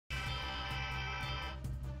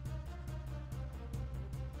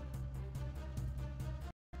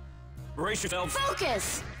Brace yourself.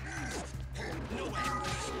 Focus!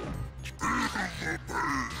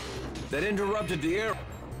 That interrupted the air.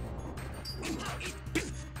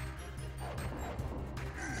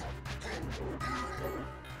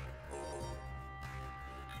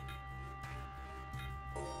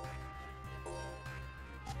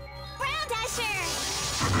 Ground Usher!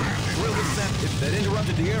 Will accept it. That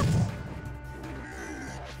interrupted the air.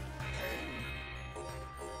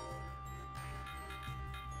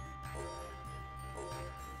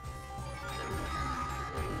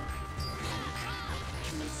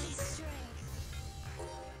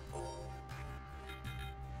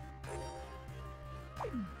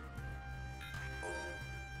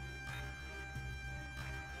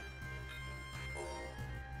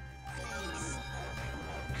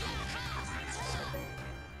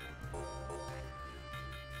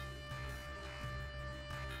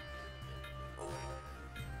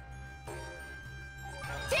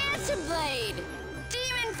 Dancer Blade!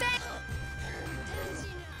 Demon Fang!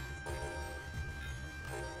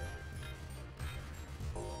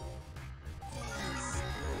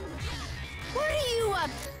 What are you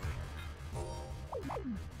up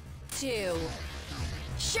to?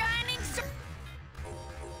 Shining Star...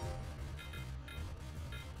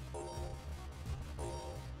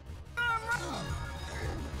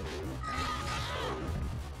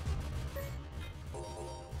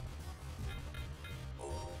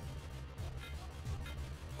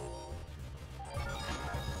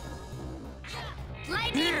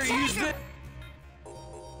 Lightning Here, use Tiger this.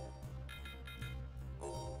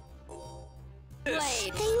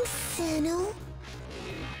 Blade! Thanks, Sano.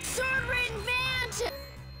 Sword Advantage!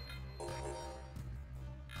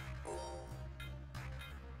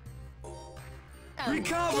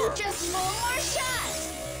 Recover! Just one more shot!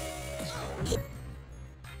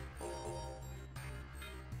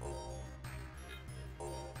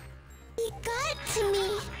 He got to me!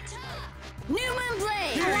 Newman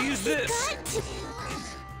Blade! Here, use this! Got to...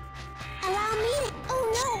 Allow me to... Oh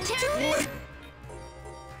no! Don't...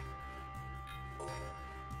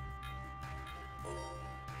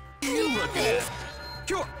 You look at it!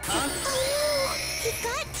 Sure! Huh? Oh no! He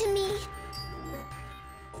got to me!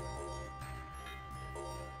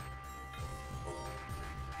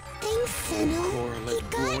 Thanks, Sano. Correlate He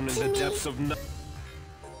got born in to the me. depths of nothing.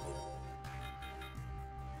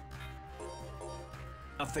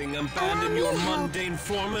 Abandon your mundane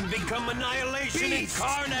form and become annihilation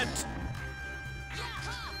incarnate!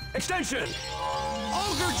 Extension!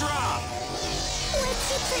 Ogre drop! What's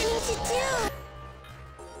he planning to do?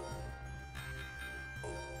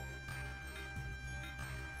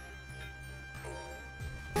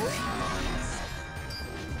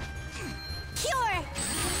 Cure!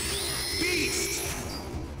 Beast!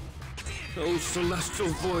 Those celestial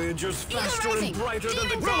voyagers faster and Rising! brighter than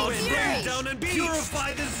the Demon gods Fury! rain down and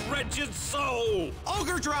purify this wretched soul!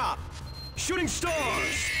 Ogre drop! Shooting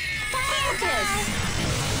stars! Focus!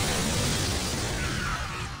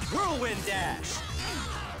 Whirlwind dash!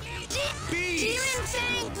 Beast! Demon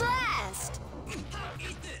Fang Blast!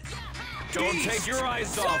 Don't take your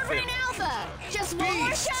eyes off Sword him! Rain Alpha! Just one more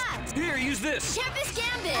Beast! shot! Here, use this! Tempest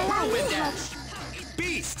Gambit! Whirlwind dash!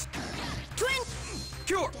 Beast! Twin...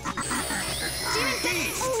 Cure! Demon Fang...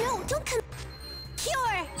 Oh no, don't come...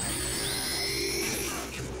 Cure!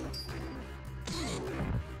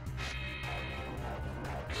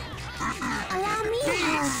 Allow me to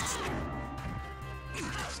help. Beast!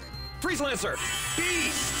 Freeze Lancer!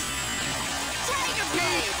 Beast! Tiger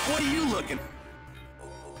Blade! What are you looking?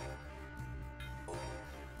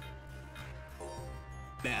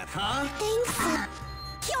 That, huh? Thanks.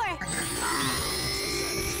 Cure!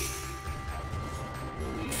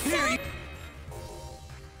 Here,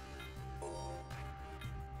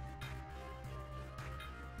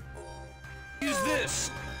 use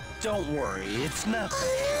this! Don't worry, it's nothing.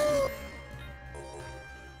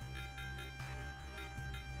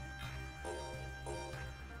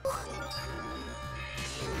 Oh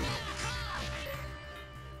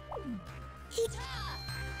no! He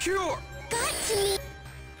Cure! got to me!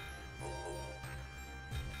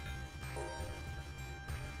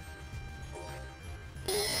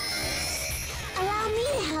 Allow me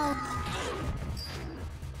to help.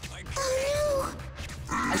 Oh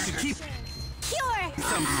I should keep no! Cure!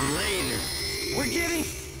 some for later. We're getting...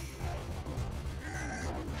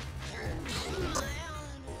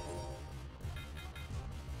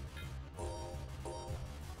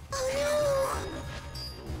 Oh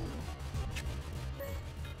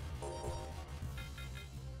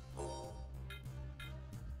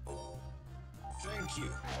Thank you.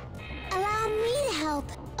 no! Allow me to help.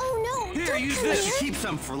 Oh no! Here, don't use come this here. to keep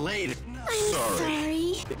some for later. I'm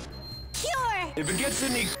sorry. If it gets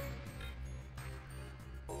any...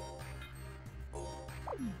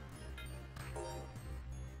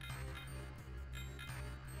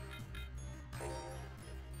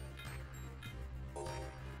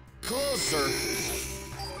 closer.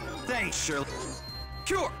 Thanks, Shirley.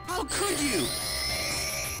 Cure! How could you?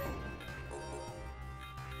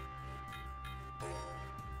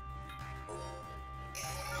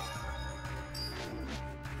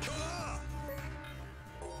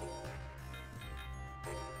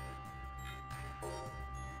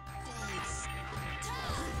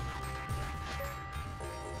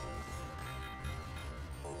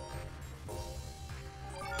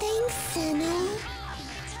 Thanks, Senna.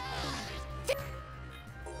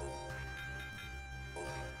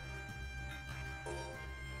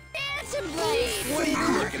 What are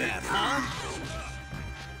you looking at, huh?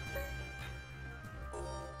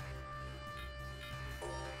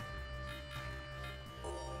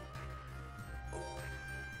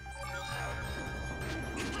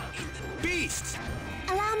 Beast!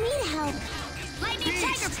 Allow me to help. Lightning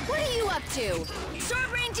Beast! Tiger, what are you up to? Sword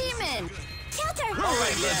Rain Demon! Counter! All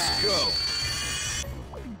right, let's go.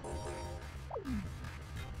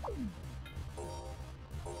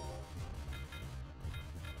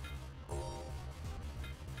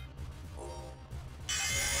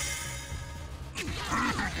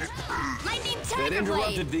 Lightning That Tiger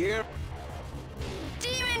interrupted Blade! the air.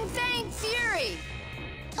 Demon Fang Fury!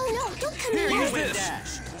 Oh no, don't come Here, here! use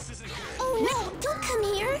this. Oh no, don't come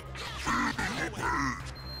here!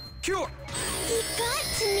 Cure! He got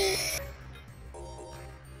to me!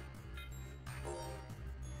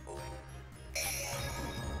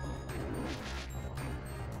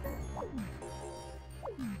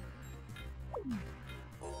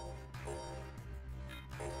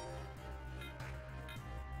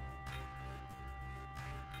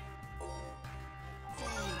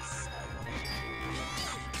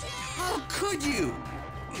 How could you?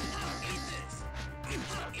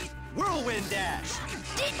 Whirlwind dash!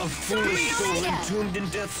 A foolish soul entombed in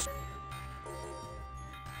death's...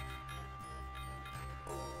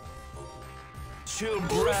 Chill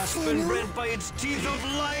grasp and rent by its teeth of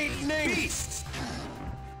lightning! Beast!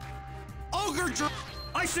 Ogre drop!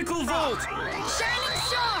 Icicle Volt! Shining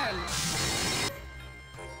Storm!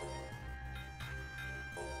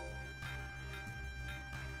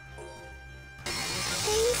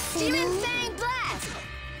 Thanks, Demon Senna. Fang Blast!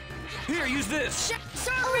 Here, use this!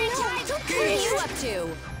 Sword Rain no, Tiger, don't what are you come up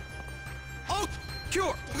to? Oh,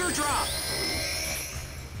 cure! Ogre drop!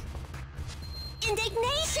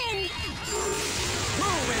 Indignation!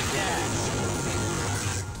 Whirlwind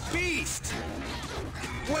dash! Beast!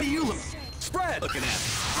 What are you spread looking at?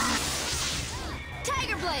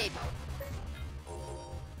 Tiger Blade!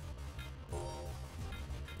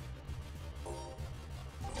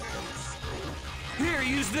 Here,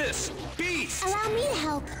 use this! Beast! Allow me to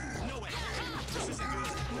help.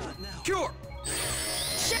 Cure!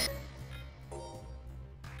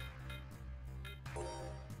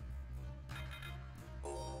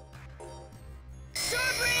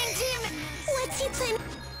 Sword Rain Demon! What's he plan?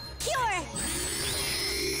 Cure!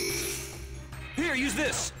 Here, use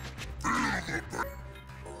this!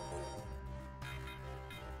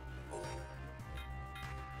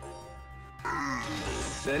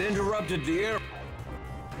 That interrupted the air.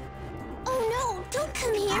 Oh no, don't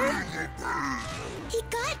come here! He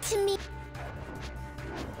got to me!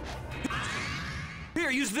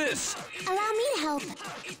 Here, use this! Allow me to help.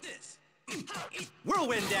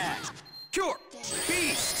 Whirlwind dash! Cure!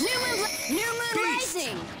 Beast! New Moon Beast!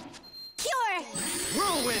 Rising! Cure!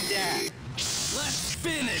 Whirlwind dash! Let's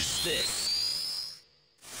finish this!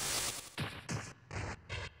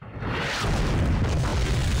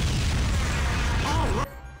 All right!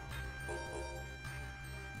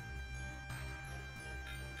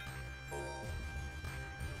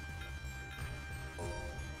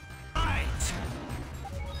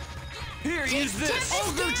 Here, use this! Tempest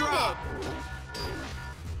Ogre drop!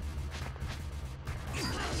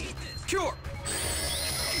 Cure!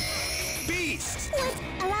 Beast! What?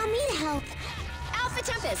 Allow me to help. Alpha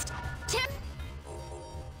Tempest! Tempest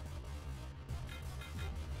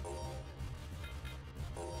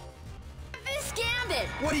Gambit!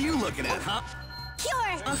 What are you looking at, huh?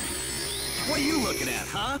 Cure! What are you looking at,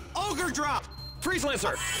 huh? Ogre drop! Freeze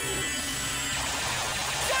Lancer!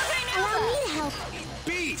 Sword Rain Allow me Alpha! to help.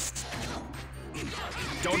 Beast!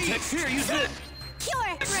 Don't take here, use it!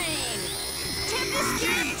 Cure! Rain! Tempest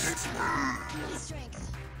Beast!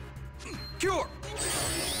 Strength! Cure!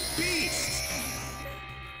 Beast!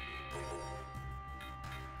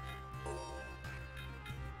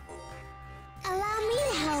 Allow me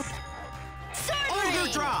to help. Sword Ogre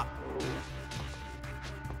Rain! drop!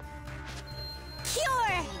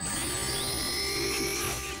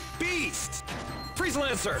 Freeze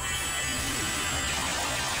Lancer!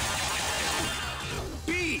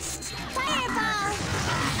 Beast! Fireball!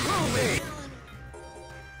 Whirlwind!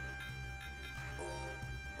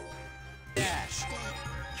 Dash!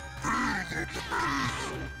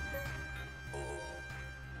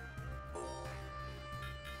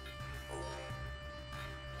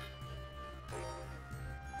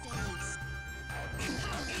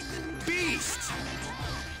 Beast!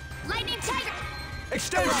 Lightning Tiger!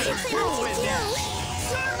 Extension! Whirlwind Dash!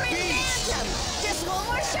 Sword Ring Beast! Phantom! Just one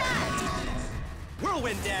more shot!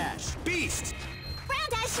 Whirlwind Dash! Beast! Ground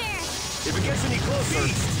Dasher! If it gets any closer...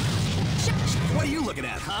 Beast! What are you looking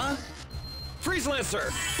at, huh? Freeze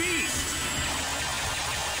Lancer! Beast!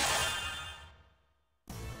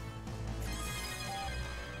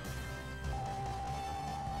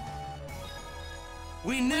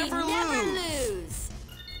 We never lose!